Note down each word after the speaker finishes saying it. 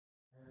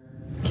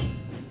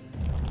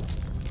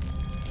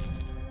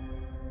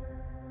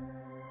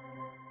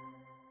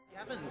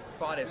haven't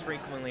fought as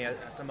frequently as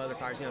some other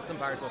fighters. You know, some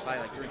fighters will fight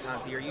like 3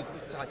 times a year. You've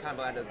kind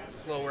of had a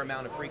slower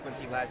amount of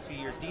frequency last few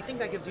years. Do you think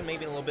that gives you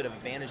maybe a little bit of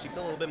advantage? Do you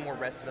feel a little bit more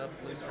rested up,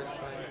 loose for this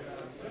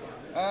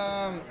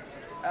fight?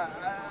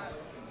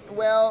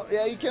 Well,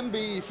 yeah, it can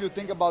be if you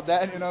think about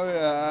that. You know,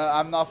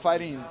 I'm not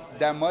fighting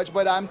that much,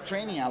 but I'm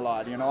training a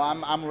lot. You know,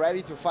 I'm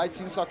ready to fight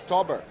since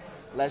October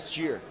last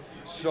year.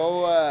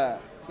 So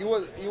it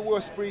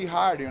was pretty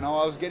hard. You know,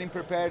 I was getting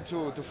prepared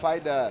to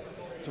fight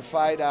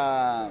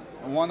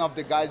one of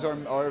the guys,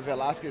 or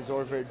Velasquez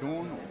or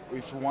Verdun.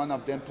 If one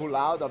of them pull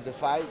out of the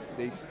fight,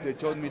 they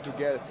told me to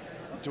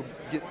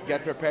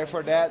get prepared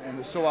for that,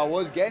 and so I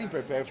was getting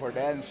prepared for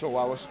that, and so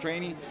I was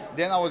training.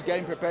 Then I was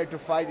getting prepared to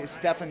fight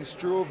Stefan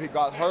Struve. He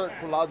got hurt,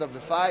 pulled out of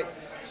the fight.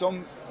 So,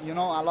 you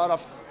know, a lot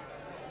of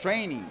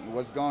training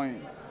was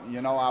going,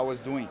 you know, I was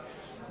doing.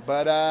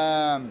 But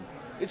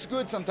it's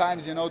good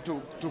sometimes, you know,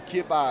 to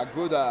keep a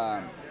good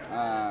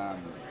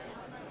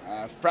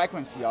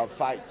frequency of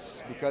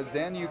fights, because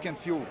then you can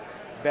feel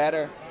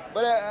better.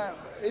 But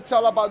it's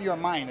all about your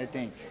mind, I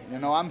think. You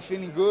know, I'm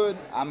feeling good,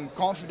 I'm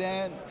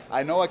confident,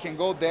 I know I can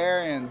go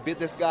there and beat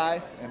this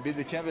guy and beat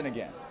the champion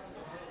again.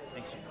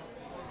 Thanks, Junior.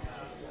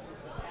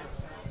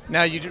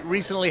 Now, you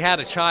recently had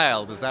a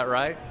child, is that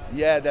right?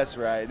 Yeah, that's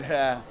right.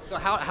 So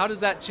how does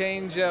that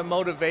change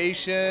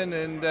motivation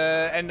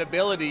and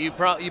ability? You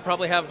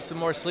probably have some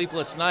more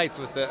sleepless nights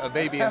with a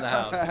baby in the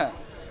house.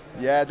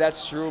 Yeah,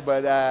 that's true,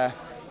 but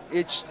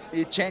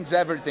it changed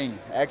everything.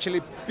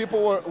 Actually,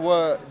 people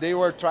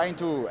were trying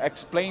to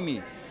explain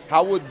me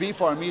how it would be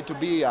for me to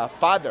be a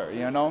father,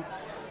 you know.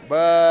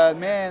 But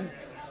man,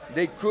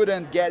 they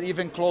couldn't get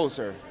even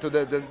closer to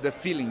the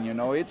feeling, you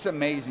know. It's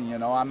amazing, you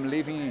know. I'm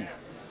living,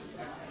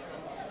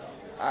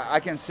 I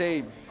can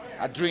say,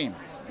 a dream,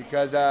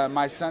 because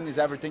my son is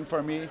everything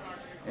for me,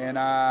 and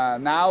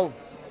now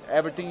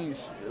everything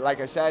is, like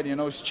I said, you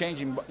know, is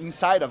changing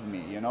inside of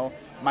me, you know.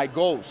 My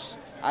goals.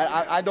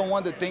 I don't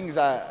want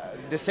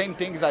the same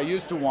things I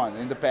used to want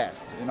in the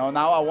past. You know,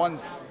 now I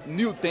want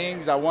new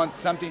things. I want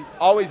something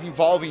always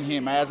involving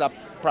him as a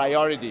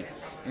priority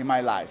in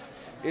my life.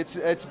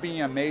 It's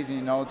been amazing,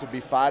 you know, to be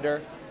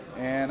father,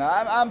 and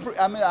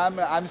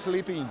I'm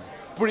sleeping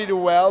pretty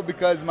well,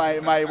 because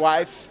my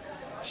wife,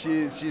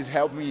 she's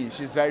helped me.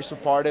 She's very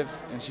supportive,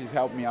 and she's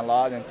helped me a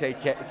lot, and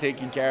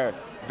taking care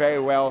very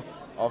well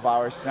of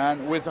our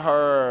son with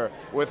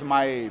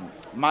my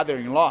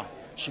mother-in-law.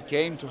 She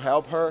came to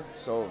help her,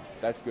 so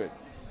that's good.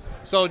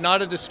 So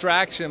not a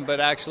distraction,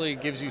 but actually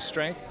gives you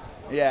strength?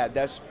 Yeah,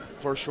 that's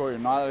for sure.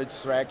 Not a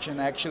distraction.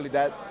 Actually,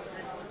 that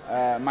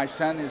my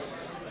son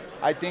is,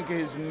 I think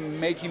he's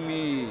making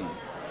me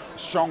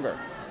stronger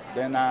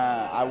than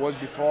I was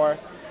before,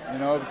 you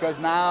know, because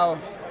now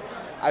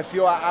I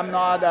feel I'm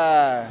not,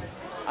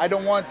 I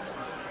don't want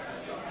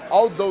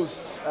all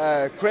those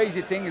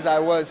crazy things I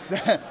was,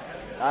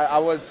 I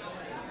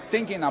was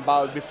thinking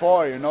about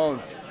before, you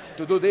know,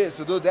 to do this,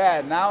 to do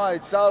that. Now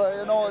it's all,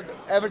 you know,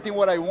 everything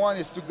what I want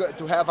is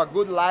to have a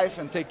good life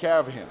and take care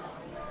of him.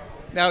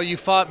 Now, you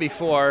fought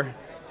before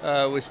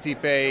with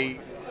Stipe.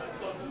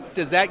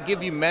 Does that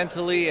give you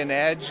mentally an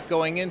edge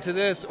going into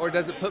this, or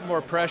does it put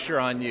more pressure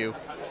on you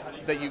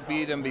that you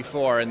beat him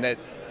before and that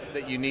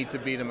you need to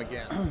beat him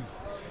again?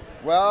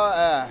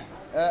 Well,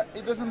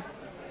 it doesn't,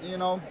 you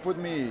know, put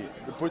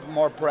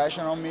more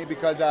pressure on me,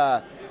 because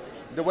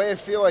the way I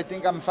feel, I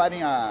think I'm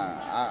fighting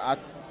a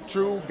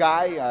true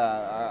guy,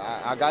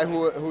 a guy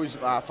who's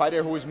a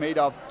fighter who is made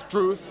of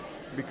truth,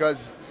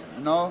 because,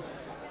 you know,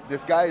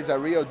 this guy is a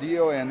real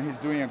deal, and he's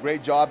doing a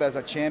great job as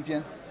a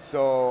champion,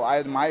 so I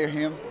admire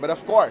him. But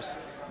of course,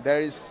 there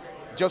is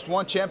just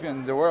one champion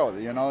in the world,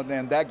 you know,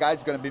 and that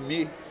guy's gonna be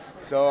me.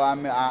 So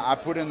I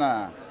put in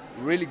a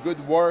really good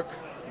work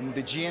in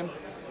the gym,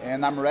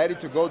 and I'm ready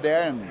to go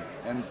there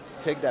and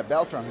take that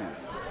belt from him.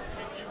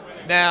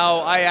 Now,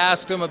 I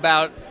asked him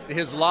about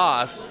his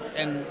loss,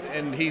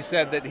 and he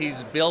said that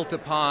he's built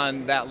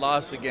upon that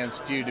loss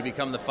against you to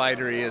become the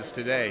fighter he is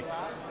today.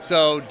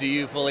 So do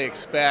you fully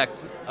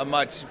expect a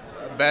much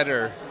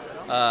better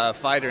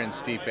fighter in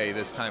Stipe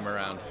this time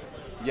around?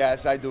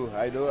 Yes, I do.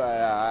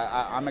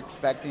 I'm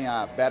expecting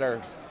a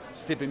better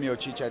Stipe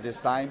Miocic at this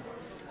time,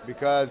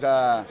 because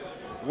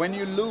when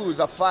you lose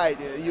a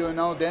fight, you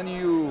know, then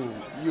you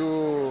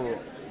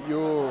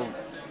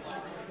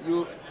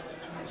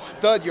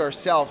study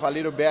yourself a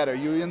little better,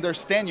 you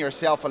understand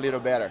yourself a little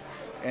better,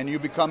 and you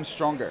become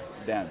stronger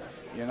then,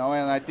 you know.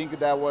 And I think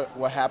that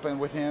what happened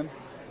with him,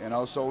 you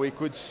know. So we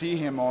could see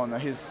him on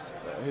his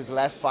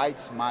last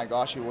fights. My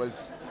gosh, he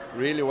was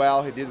really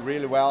well. He did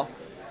really well.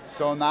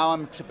 So now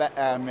I'm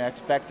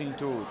expecting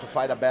to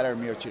fight a better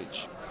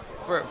Miocic.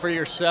 For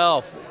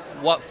yourself,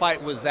 what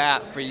fight was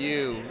that for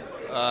you,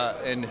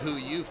 and who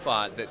you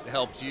fought that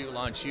helped you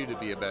launch you to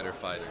be a better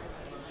fighter?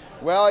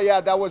 Well,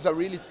 yeah, that was a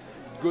really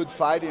good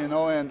fight, you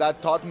know, and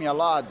that taught me a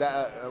lot.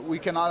 That we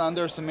cannot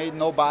underestimate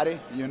nobody,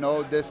 you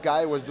know. This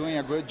guy was doing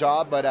a good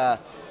job, but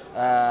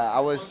I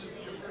was...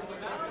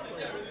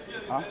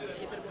 Ele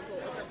perguntou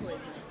outra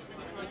coisa.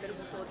 Ele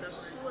perguntou das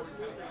suas últimas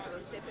lutas que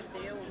você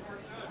perdeu,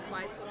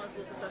 quais foram as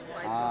lutas das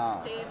quais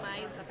você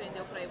mais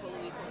aprendeu para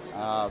evoluir como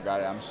lutador? Oh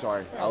God, I'm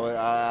sorry.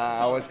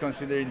 I was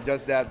considering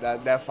just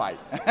that fight.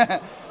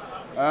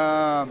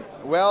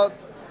 Well,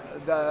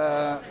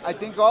 I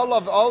think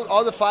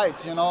all the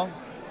fights, you know,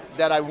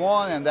 that I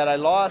won and that I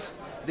lost,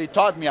 they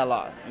taught me a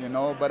lot, you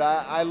know. But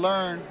I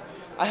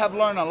have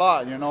learned a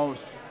lot, you know,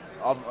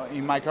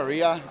 in my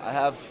career.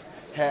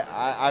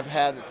 I've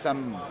had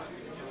some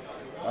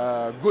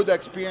good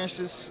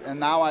experiences, and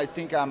now I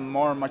think I'm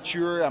more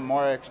mature, I'm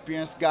more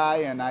experienced guy,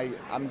 and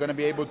I'm going to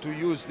be able to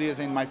use this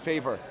in my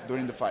favor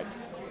during the fight.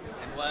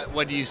 And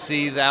what do you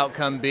see the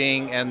outcome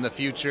being and the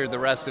future, the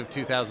rest of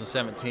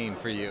 2017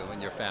 for you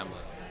and your family?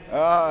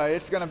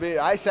 It's going to be,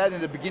 I said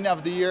in the beginning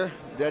of the year,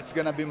 that's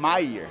going to be my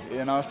year.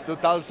 You know,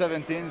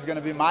 2017 is going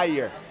to be my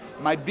year.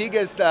 My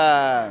biggest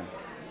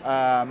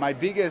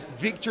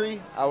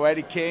victory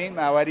already came,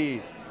 I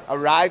already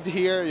arrived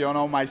here, you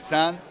know, my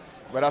son.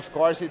 But of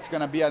course, it's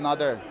going to be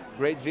another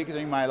great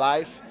victory in my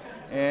life.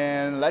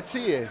 And let's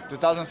see,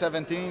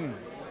 2017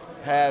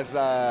 has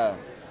a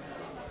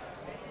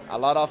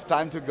lot of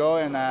time to go,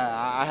 and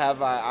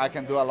I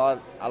can do a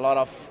lot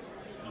of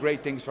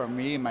great things for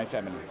me and my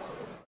family.